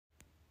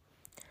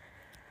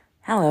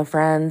Hello,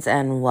 friends,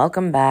 and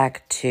welcome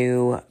back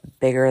to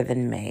Bigger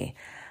Than Me.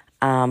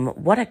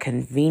 What a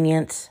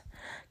convenient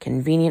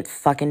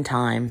fucking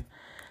time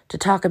to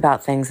talk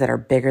about things that are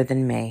bigger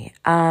than me.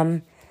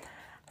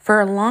 For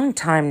a long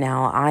time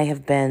now, I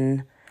have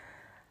been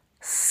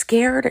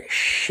scared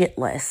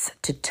shitless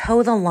to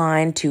toe the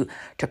line, to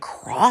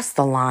cross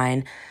the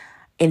line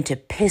into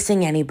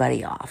pissing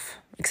anybody off,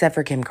 except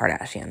for Kim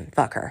Kardashian.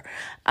 Fuck her.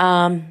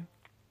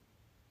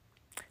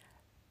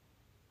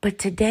 But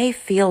today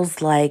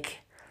feels like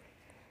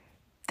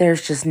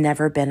there's just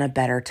never been a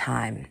better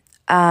time.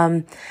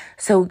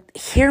 So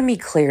hear me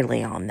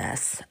clearly on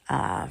this,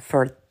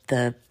 for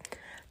the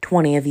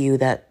 20 of you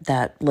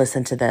that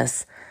listen to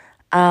this.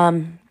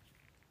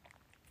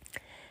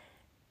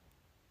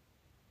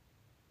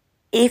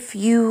 If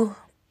you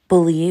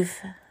believe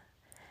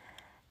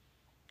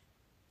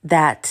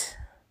that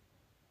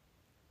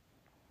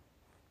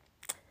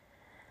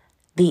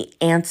the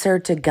answer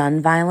to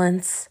gun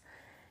violence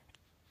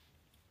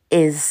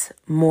is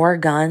more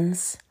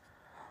guns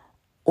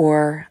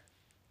or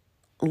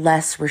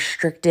less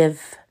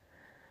restrictive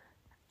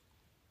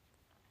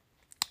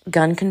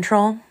gun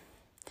control,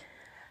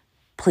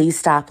 please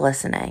stop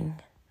listening.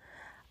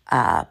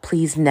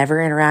 Please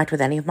never interact with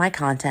any of my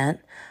content.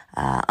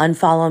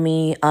 Unfollow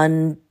me,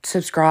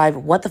 unsubscribe,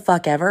 what the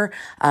fuck ever.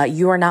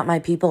 You are not my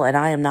people and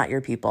I am not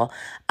your people.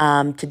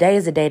 Today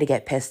is a day to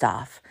get pissed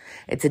off.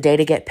 It's a day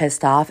to get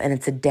pissed off, and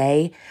it's a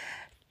day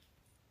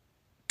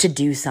to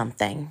do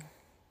something.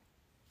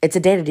 It's a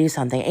day to do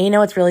something. And you know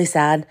what's really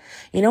sad?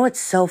 You know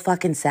what's so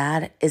fucking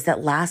sad is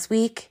that last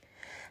week,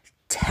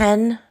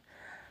 10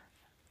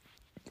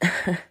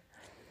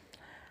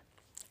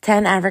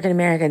 African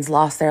Americans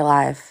lost their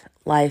lives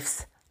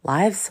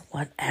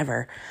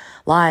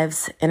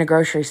in a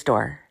grocery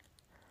store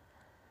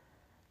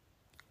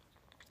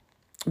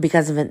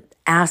because of an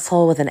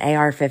asshole with an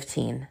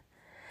AR-15.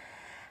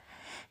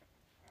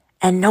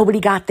 And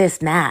nobody got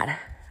this mad.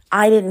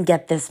 I didn't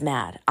get this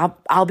mad.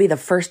 I'll be the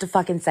first to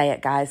fucking say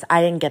it, guys.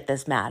 I didn't get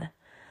this mad.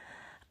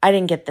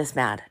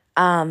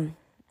 And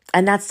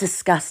that's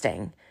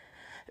disgusting.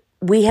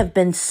 We have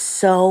been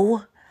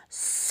so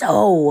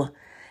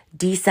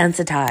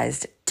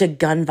desensitized to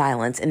gun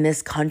violence in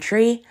this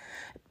country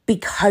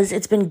because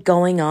it's been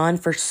going on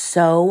for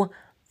so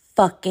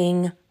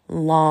fucking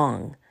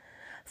long.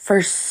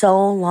 For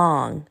so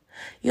long.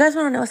 You guys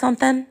want to know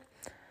something?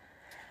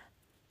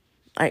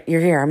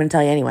 You're here. I'm going to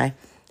tell you anyway.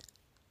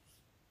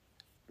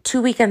 2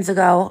 weekends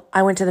ago,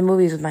 I went to the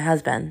movies with my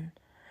husband.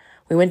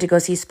 We went to go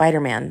see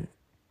Spider-Man.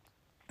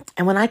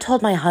 And when I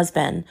told my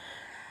husband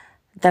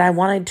that I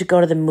wanted to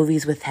go to the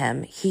movies with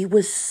him, he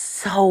was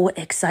so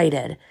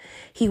excited.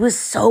 He was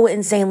so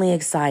insanely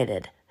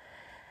excited.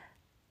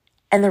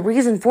 And the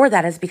reason for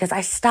that is because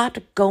I stopped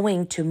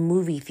going to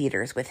movie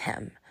theaters with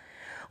him.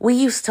 We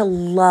used to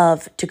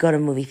love to go to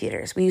movie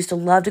theaters. We used to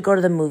love to go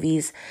to the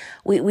movies.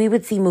 We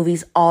would see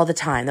movies all the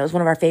time. That was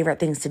one of our favorite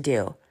things to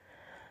do.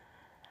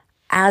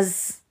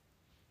 As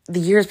the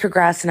years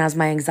progressed and as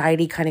my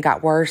anxiety kind of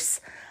got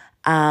worse,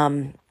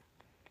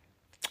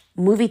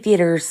 movie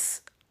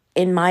theaters,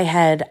 in my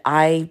head,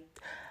 I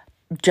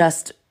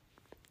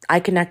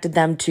connected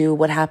them to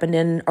what happened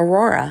in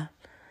Aurora.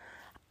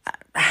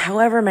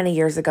 However many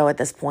years ago at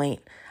this point.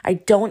 I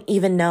don't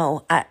even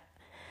know.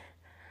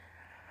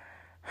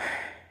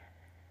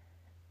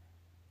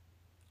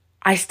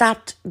 I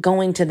stopped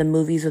going to the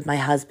movies with my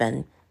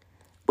husband,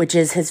 which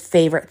is his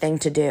favorite thing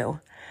to do.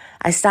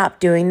 I stopped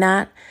doing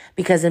that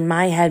because in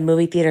my head,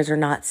 movie theaters are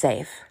not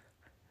safe.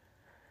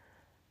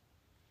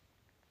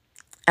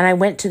 And I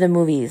went to the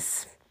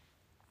movies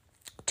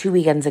 2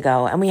 weekends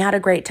ago and we had a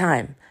great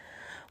time.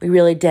 We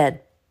really did.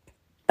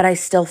 But I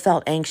still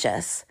felt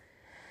anxious.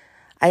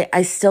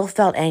 I still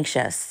felt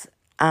anxious.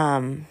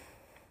 And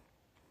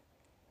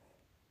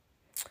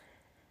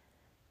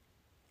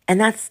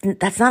that's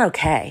not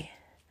okay.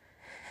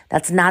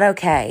 That's not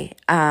okay.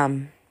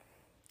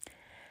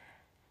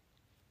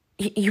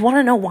 You want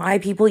to know why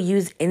people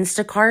use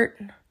Instacart?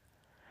 You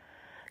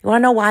want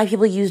to know why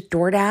people use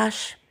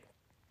DoorDash?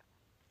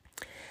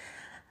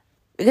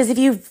 Because if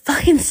you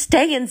fucking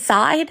stay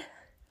inside,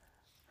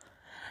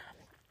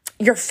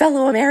 your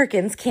fellow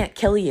Americans can't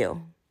kill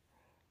you.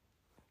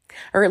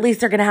 Or at least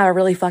they're going to have a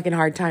really fucking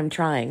hard time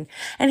trying.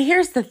 And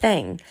here's the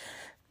thing.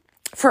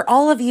 For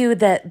all of you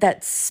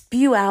that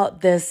spew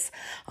out this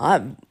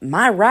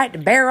my right to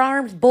bear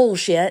arms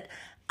bullshit,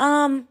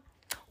 what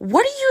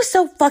are you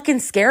so fucking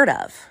scared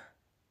of?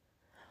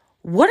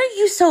 What are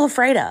you so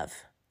afraid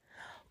of?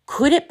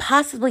 Could it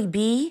possibly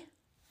be,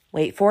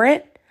 wait for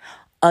it,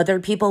 other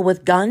people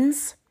with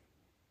guns?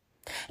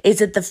 Is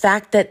it the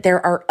fact that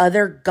there are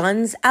other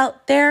guns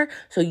out there,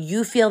 so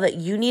you feel that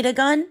you need a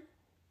gun?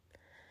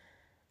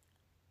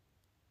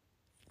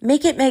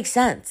 Make it make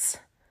sense.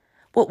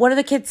 What are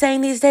the kids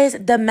saying these days?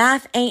 The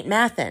math ain't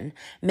mathin'.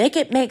 Make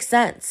it make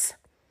sense.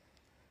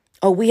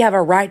 Oh, we have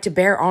a right to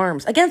bear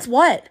arms. Against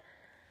what?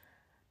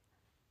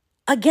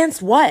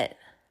 Against what?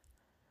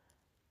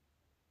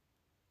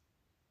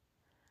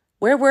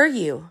 Where were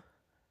you?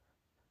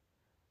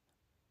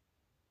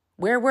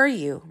 Where were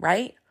you,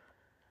 right?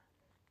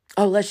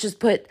 Oh, let's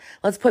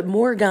put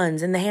more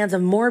guns in the hands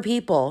of more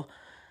people.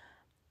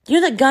 You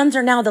know that guns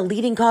are now the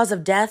leading cause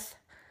of death?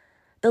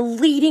 The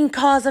leading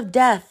cause of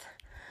death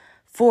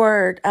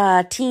for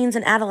teens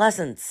and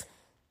adolescents.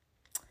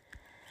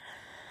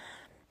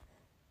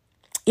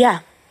 Yeah.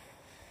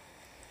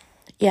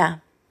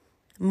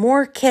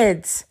 More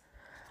kids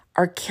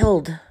are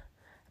killed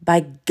by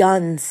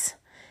guns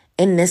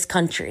in this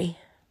country.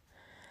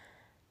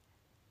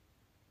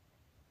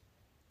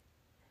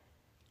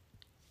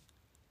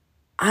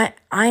 I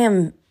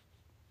am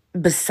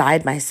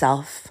beside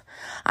myself.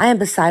 I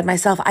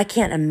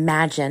can't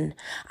imagine.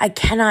 I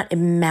cannot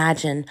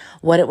imagine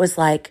what it was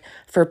like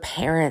for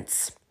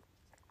parents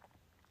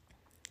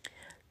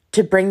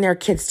to bring their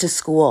kids to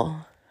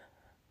school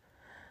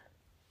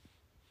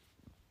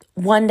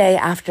one day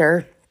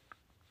after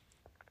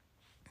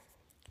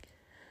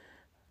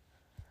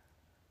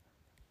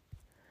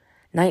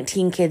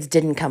 "19 kids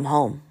didn't come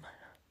home."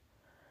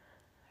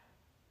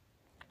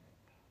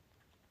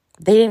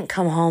 They didn't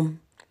come home.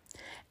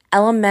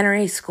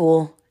 Elementary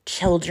school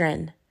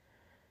children.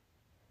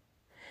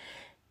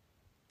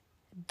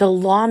 The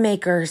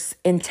lawmakers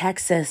in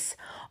Texas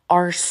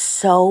are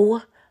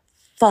so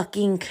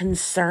fucking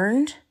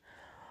concerned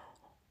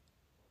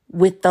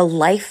with the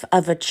life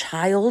of a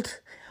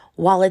child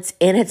while it's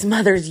in its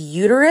mother's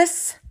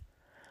uterus,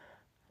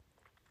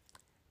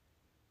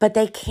 but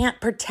they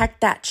can't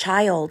protect that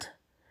child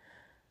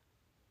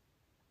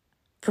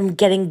from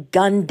getting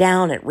gunned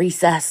down at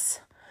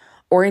recess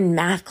or in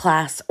math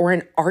class or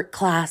in art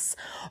class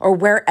or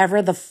wherever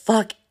the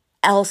fuck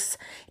else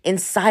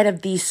inside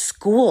of these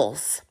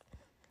schools.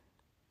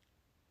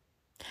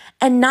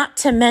 And not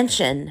to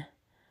mention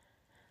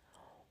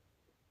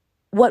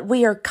what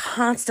we are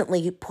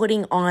constantly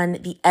putting on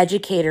the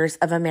educators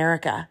of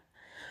America.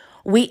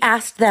 We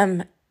asked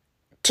them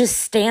to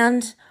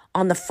stand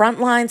on the front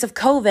lines of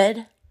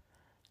COVID,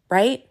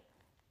 right?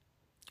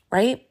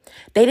 Right?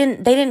 They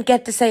didn't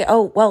get to say,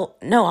 "Oh, well,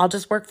 no, I'll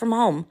just work from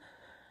home."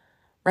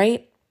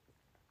 Right?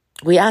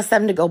 We asked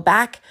them to go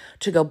back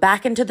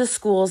into the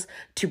schools,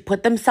 to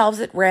put themselves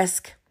at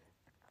risk.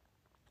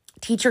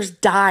 Teachers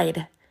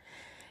died.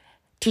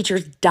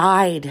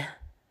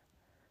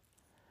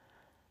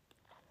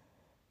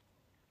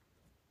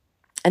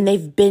 And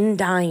they've been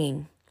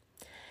dying.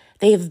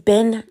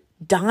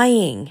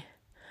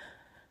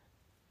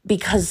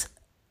 Because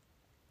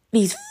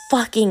these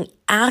fucking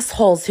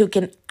assholes who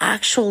can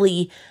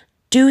actually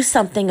do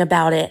something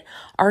about it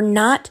are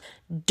not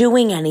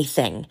doing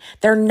anything.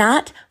 They're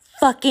not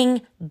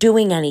fucking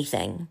doing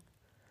anything.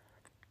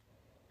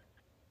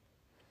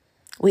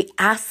 We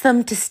asked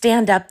them to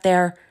stand up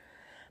there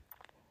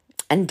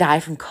and die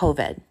from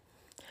COVID.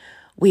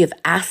 We have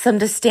asked them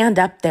to stand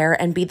up there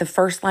and be the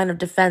first line of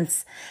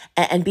defense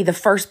and be the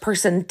first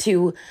person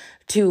to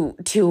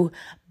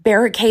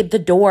barricade the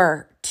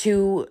door,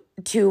 to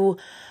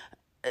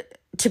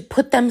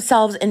put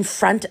themselves in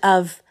front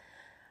of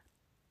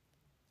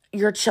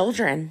your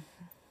children.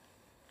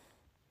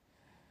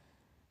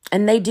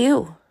 And they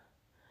do.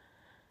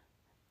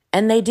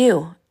 And they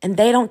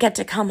don't get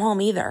to come home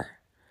either.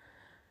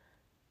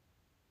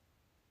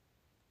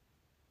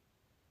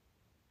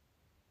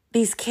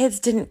 These kids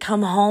didn't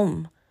come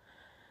home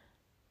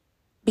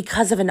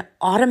because of an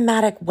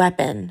automatic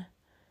weapon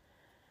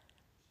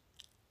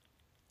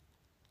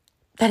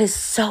that is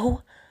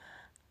so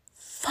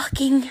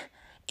fucking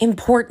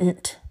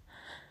important.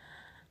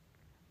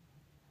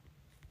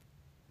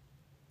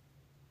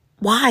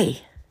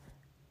 Why?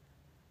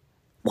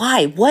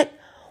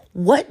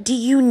 What do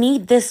you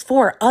need this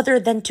for other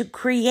than to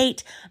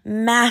create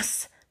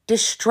mass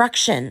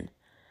destruction?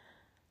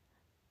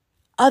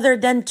 Other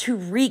than to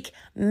wreak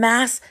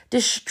mass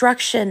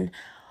destruction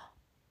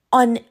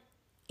on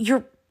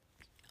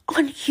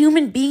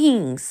human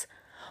beings,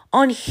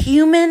 on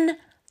human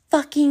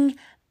fucking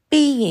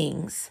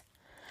beings.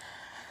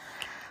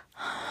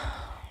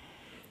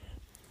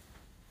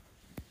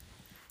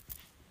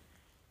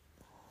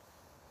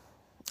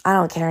 I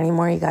don't care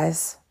anymore, you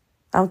guys.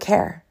 I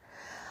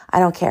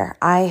don't care.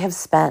 I have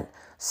spent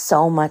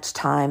so much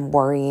time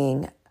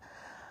worrying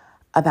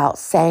about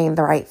saying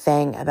the right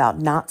thing, about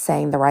not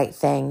saying the right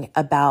thing,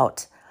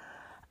 about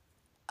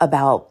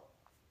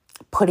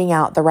putting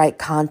out the right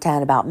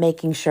content, about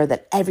making sure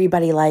that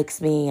everybody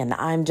likes me and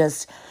I'm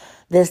just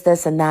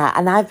this, and that.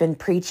 And I've been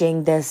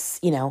preaching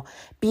this,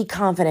 be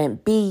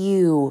confident, be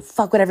you,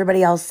 fuck what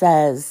everybody else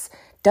says,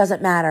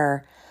 doesn't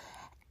matter.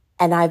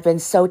 And I've been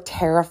so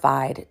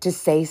terrified to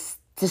say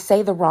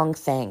the wrong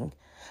thing,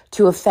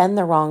 to offend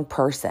the wrong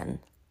person.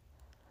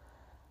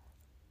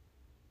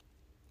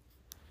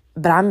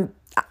 But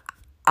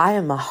I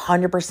am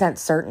 100%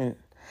 certain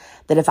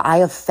that if I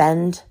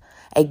offend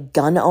a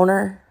gun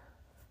owner,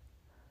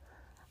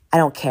 I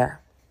don't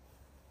care.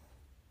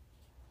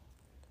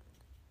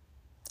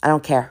 I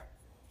don't care.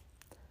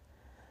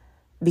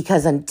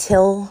 Because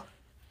until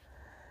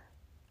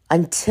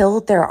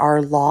there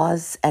are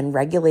laws and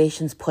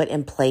regulations put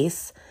in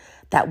place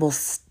that will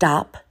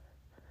stop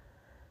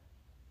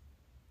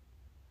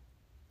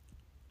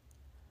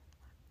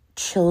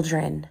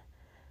children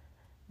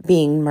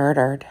being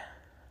murdered.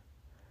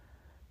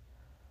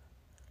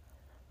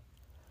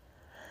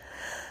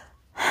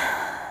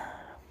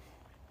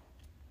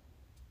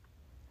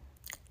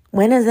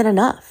 When is it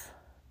enough?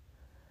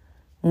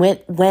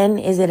 When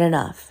is it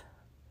enough?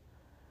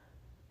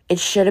 It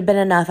should have been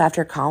enough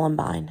after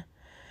Columbine.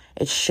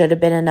 It should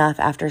have been enough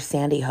after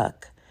Sandy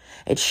Hook.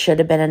 It should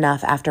have been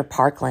enough after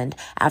Parkland,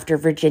 after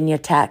Virginia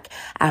Tech,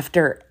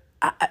 after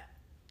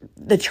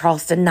the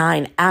Charleston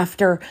 9,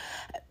 after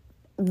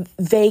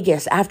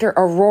Vegas, after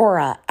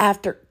Aurora,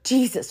 after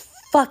Jesus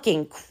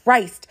fucking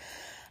Christ.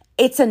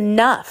 It's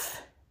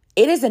enough.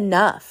 It is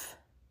enough.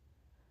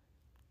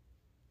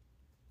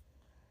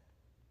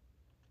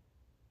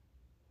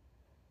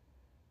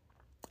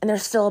 And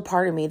there's still a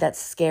part of me that's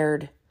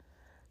scared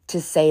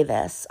to say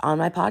this on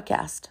my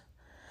podcast.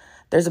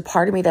 There's a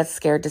part of me that's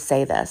scared to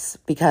say this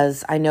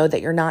because I know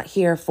that you're not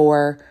here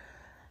for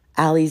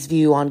Allie's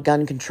view on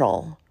gun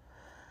control.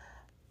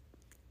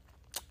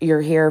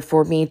 You're here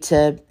for me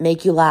to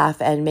make you laugh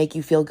and make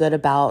you feel good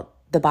about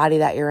the body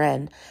that you're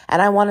in.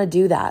 And I want to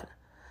do that.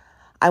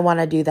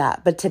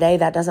 But today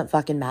that doesn't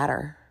fucking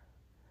matter.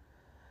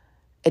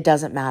 It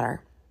doesn't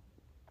matter.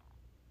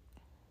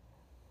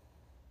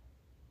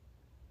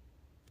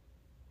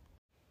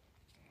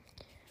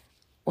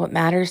 What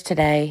matters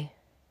today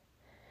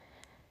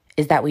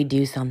is that we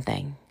do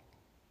something.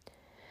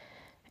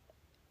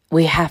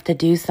 We have to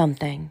do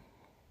something.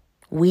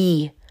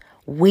 We,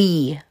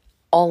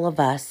 all of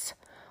us,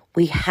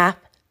 we have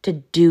to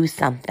do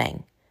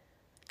something.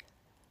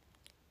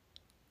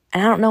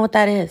 And I don't know what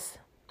that is.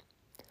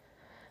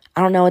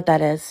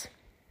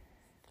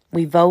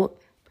 We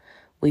vote,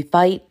 we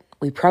fight,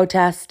 we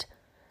protest.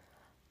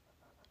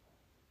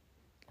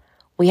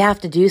 We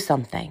have to do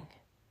something.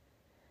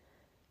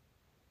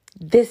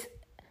 This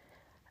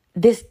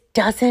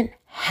doesn't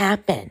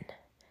happen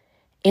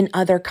in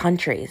other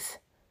countries.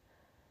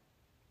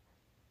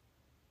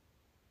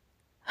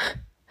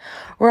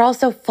 We're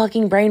also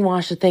fucking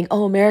brainwashed to think,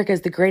 oh, America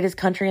is the greatest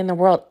country in the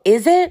world.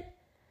 Is it?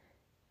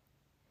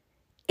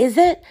 Is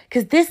it?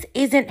 Because this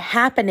isn't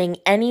happening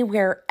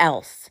anywhere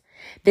else.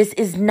 This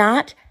is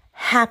not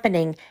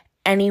happening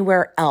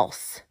anywhere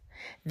else.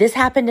 This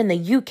happened in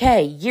the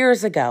UK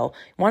years ago.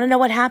 Want to know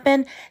what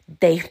happened?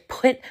 They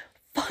put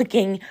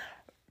fucking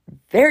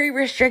very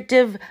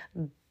restrictive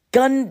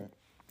gun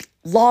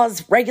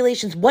laws,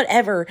 regulations,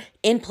 whatever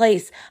in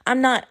place.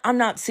 I'm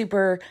not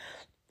super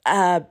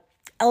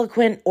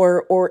eloquent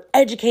or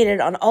educated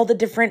on all the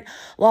different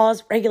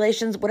laws,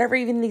 regulations, whatever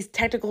even these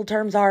technical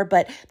terms are,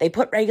 but they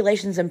put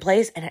regulations in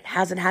place and it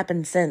hasn't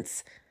happened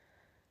since.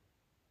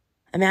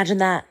 Imagine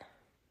that.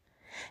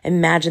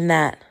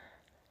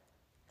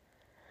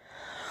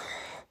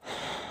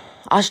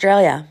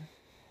 Australia.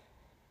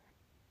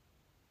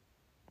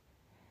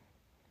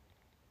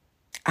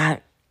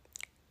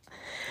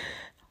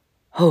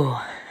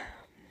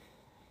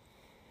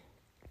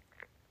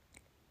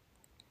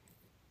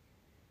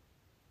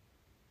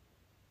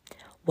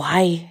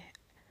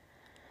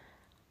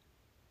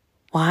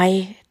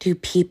 Why do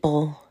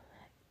people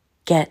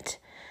get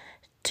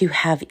to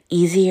have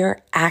easier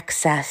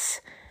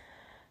access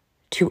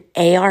to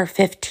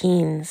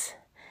AR-15s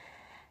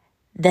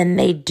than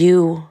they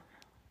do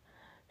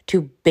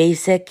to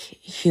basic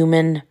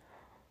human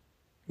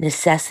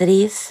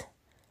necessities,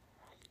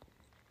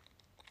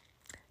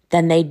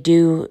 than they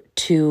do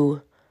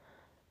to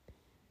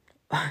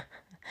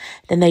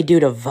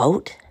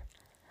vote?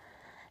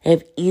 They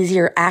have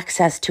easier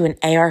access to an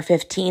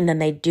AR-15 than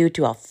they do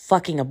to a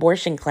fucking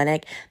abortion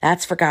clinic.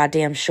 That's for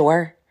goddamn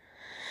sure.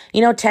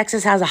 You know,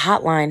 Texas has a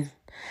hotline.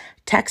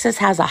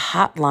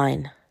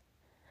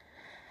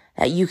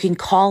 That you can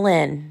call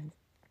in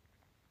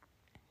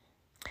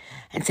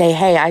and say,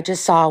 hey, I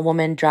just saw a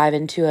woman drive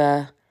into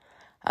a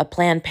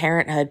Planned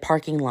Parenthood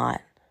parking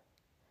lot.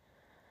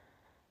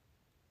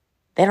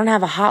 They don't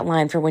have a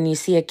hotline for when you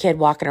see a kid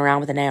walking around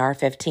with an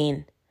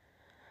AR-15.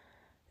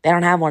 They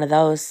don't have one of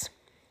those.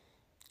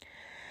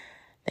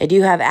 They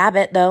do have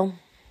Abbott, though.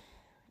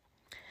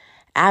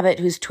 Abbott,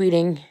 who's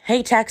tweeting,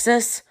 hey,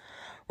 Texas,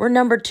 we're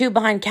number 2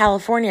 behind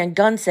California in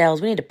gun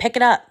sales. We need to pick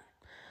it up.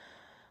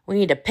 We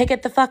need to pick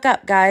it the fuck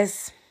up,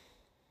 guys.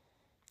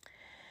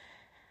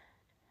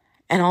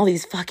 And all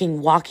these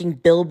fucking walking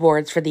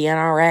billboards for the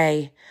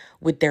NRA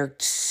with their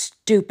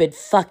stupid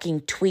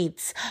fucking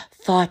tweets.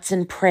 Thoughts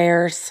and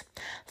prayers.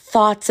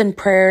 Thoughts and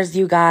prayers,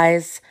 you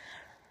guys.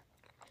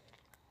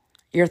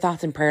 Your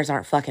thoughts and prayers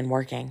aren't fucking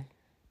working.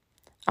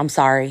 I'm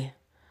sorry.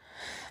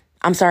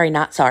 I'm sorry,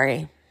 not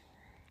sorry.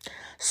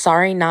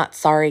 Sorry, not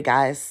sorry,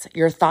 guys.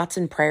 Your thoughts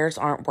and prayers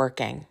aren't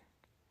working.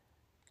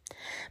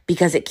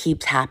 Because it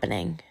keeps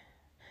happening.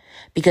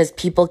 Because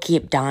people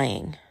keep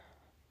dying.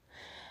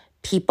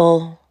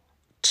 People,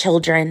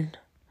 children,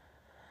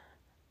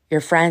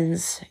 your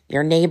friends,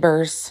 your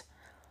neighbors,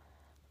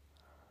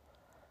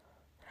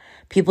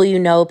 people you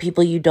know,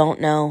 people you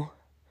don't know.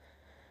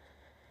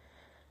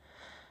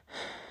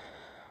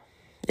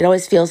 It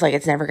always feels like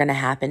it's never going to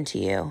happen to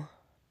you.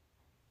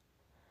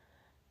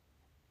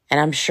 And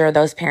I'm sure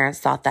those parents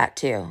thought that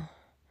too.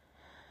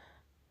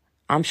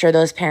 I'm sure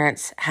those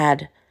parents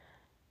had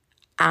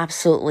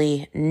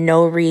absolutely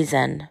no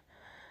reason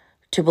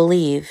to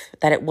believe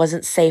that it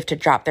wasn't safe to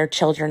drop their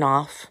children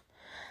off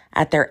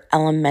at their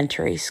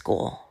elementary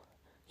school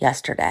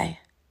yesterday.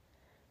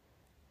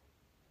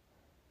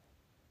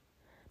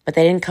 But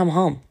they didn't come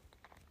home.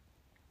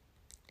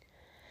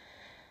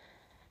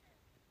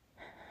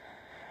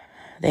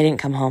 They didn't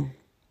come home.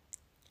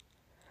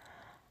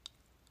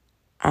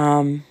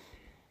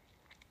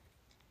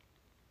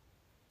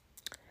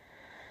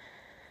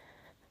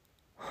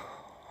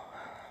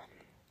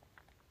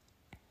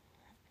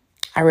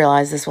 I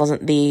realized this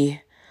wasn't the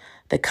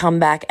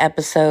comeback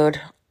episode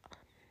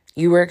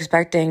you were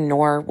expecting,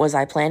 nor was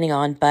I planning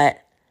on,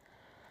 but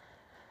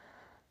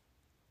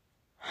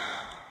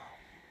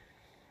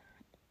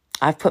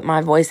I've put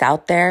my voice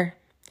out there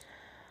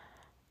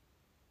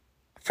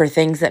for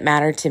things that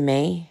matter to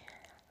me.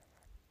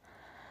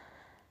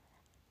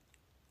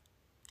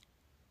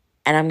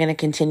 And I'm going to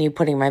continue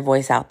putting my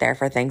voice out there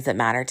for things that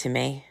matter to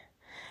me.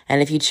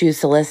 And if you choose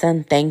to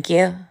listen, thank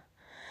you.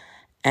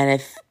 And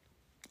if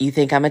you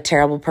think I'm a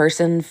terrible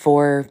person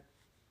for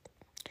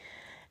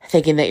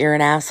thinking that you're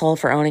an asshole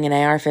for owning an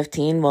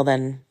AR-15, well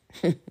then,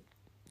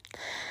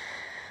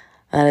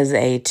 that is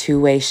a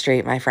two-way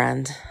street, my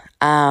friend.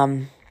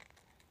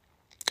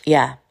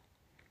 Yeah,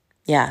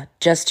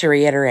 just to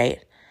reiterate,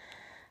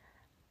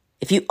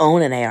 if you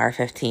own an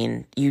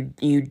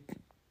AR-15,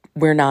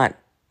 we're not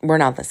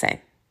the same.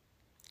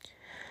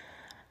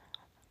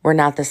 We're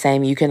not the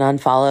same. You can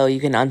unfollow, you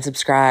can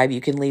unsubscribe,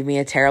 you can leave me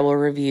a terrible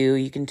review,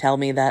 you can tell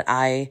me that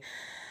I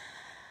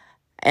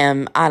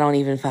don't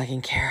even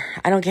fucking care.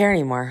 I don't care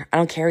anymore. I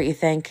don't care what you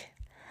think.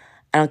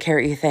 I don't care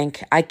what you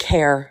think. I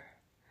care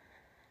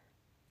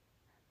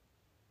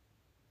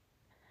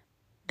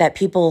that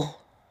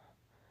people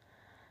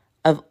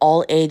of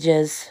all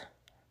ages,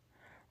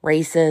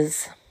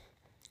 races,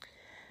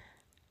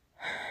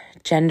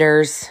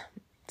 genders,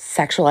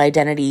 sexual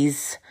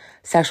identities,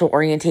 sexual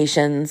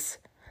orientations,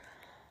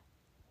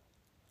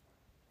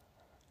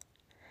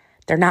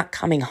 they're not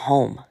coming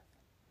home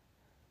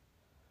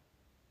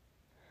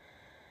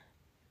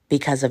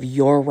because of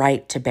your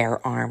right to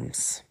bear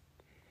arms.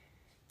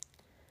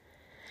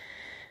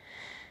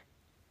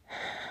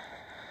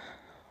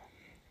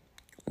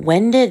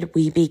 When did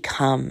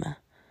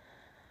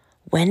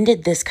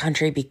this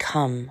country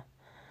become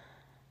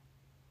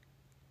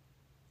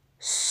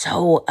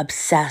so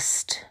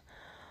obsessed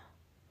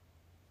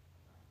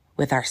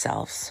with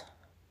ourselves?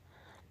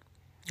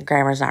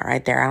 Grammar's not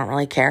right there. I don't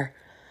really care.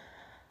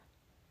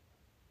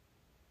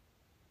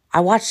 I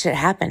watched it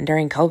happen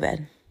during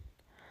COVID.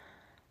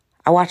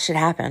 I watched it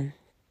happen.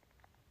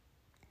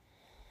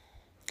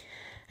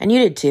 And you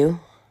did too,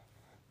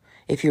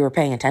 if you were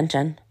paying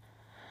attention.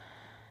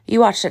 You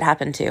watched it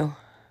happen too.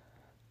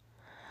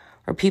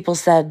 Where people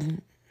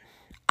said,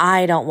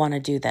 I don't want to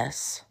do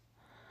this.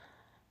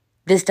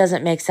 This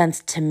doesn't make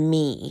sense to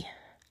me.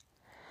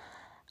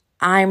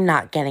 I'm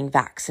not getting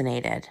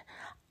vaccinated.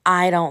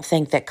 I don't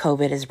think that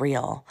COVID is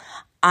real.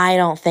 I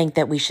don't think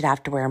that we should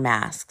have to wear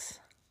masks.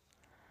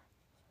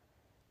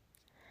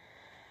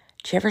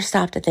 Do you ever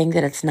stop to think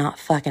that it's not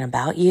fucking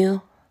about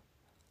you?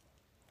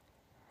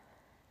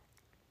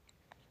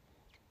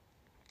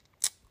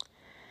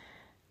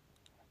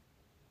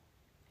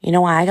 You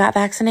know why I got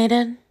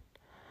vaccinated?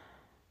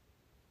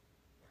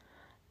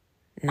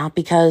 Not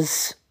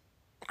because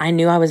I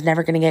knew I was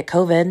never going to get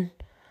COVID.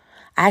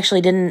 I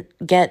actually didn't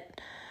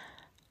get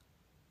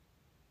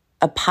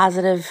a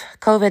positive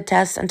COVID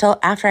test until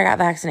after I got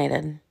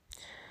vaccinated.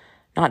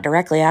 Not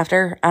directly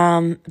after.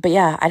 But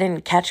yeah, I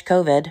didn't catch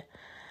COVID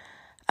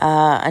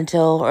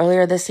until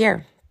earlier this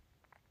year.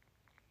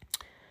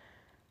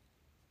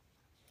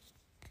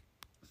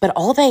 But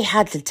all they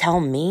had to tell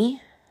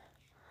me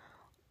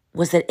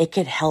was that it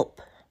could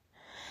help.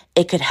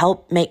 It could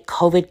help make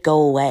COVID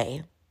go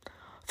away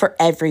for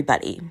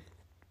everybody.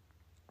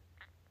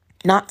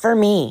 Not for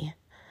me,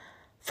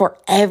 for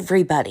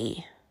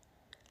everybody.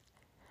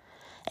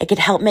 It could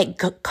help make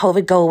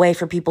COVID go away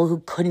for people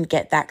who couldn't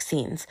get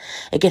vaccines.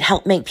 It could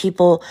help make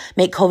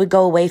COVID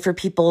go away for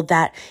people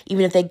that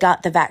even if they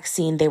got the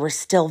vaccine, they were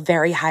still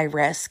very high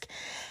risk.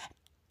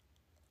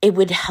 It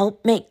would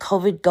help make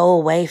COVID go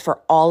away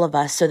for all of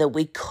us so that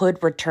we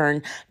could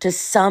return to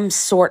some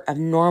sort of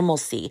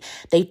normalcy.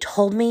 They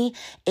told me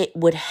it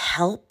would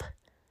help.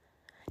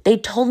 They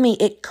told me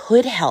it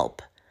could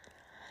help.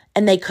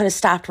 And they could have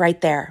stopped right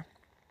there.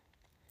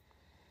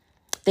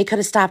 They could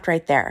have stopped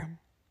right there.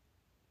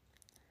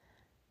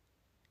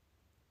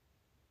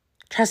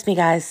 Trust me,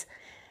 guys,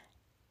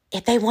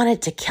 if they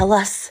wanted to kill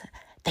us,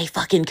 they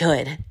fucking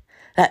could.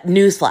 That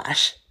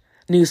newsflash.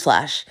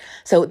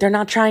 So they're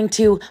not trying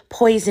to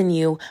poison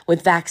you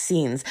with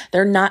vaccines.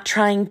 They're not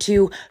trying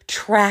to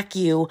track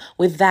you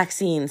with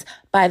vaccines.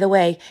 By the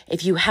way,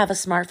 if you have a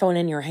smartphone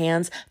in your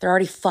hands, they're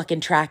already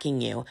fucking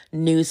tracking you.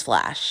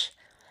 Newsflash.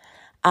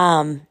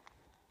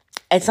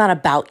 It's not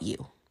about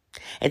you.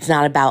 It's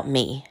not about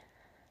me.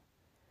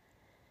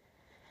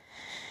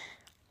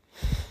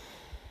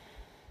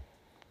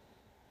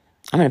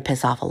 I'm going to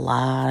piss off a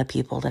lot of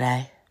people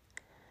today.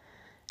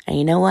 And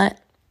you know what?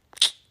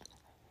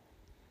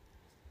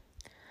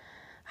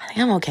 I think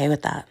I'm okay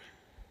with that.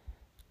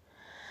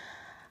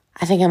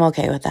 I think I'm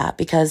okay with that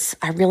because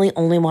I really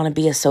only want to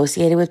be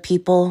associated with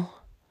people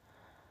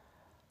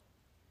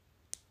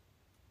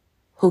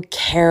who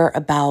care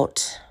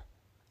about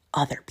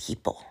other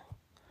people,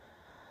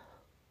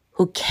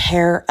 who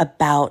care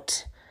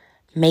about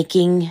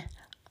making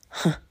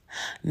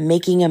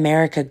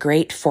America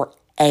great for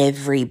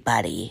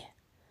everybody.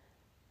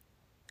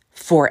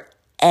 For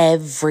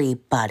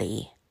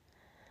everybody.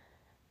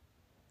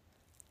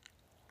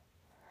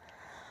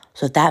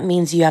 So that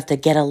means you have to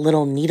get a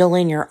little needle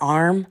in your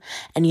arm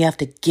and you have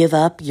to give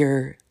up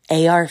your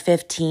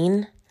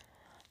AR-15.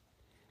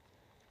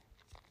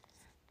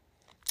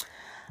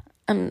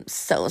 I'm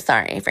so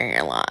sorry for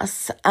your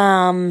loss. But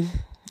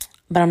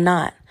I'm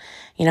not.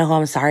 You know who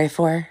I'm sorry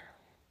for?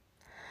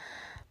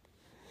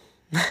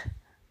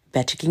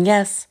 Bet you can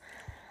guess.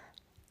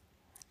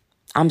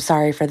 I'm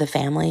sorry for the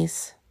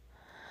families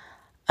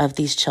of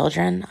these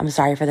children. I'm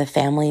sorry for the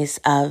families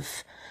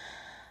of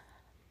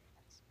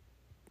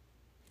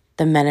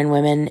the men and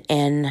women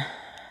in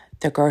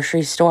the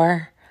grocery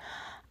store.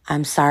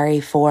 I'm sorry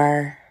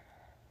for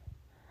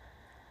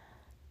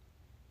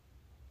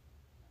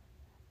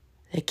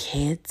the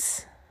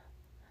kids.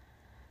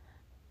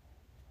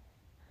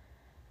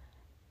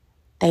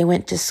 They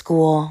went to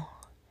school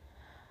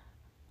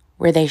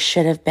where they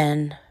should have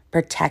been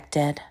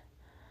protected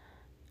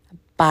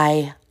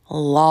by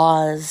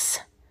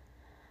laws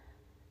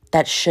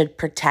that should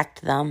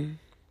protect them.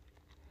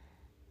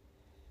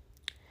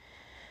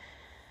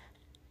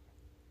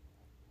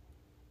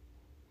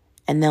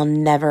 And they'll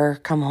never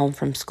come home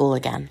from school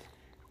again.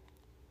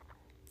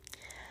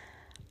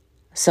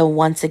 So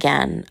once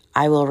again,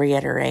 I will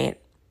reiterate,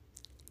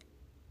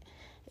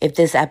 if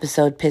this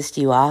episode pissed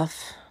you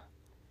off,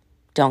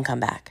 don't come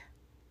back.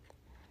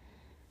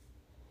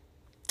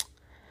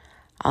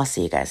 I'll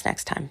see you guys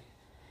next time.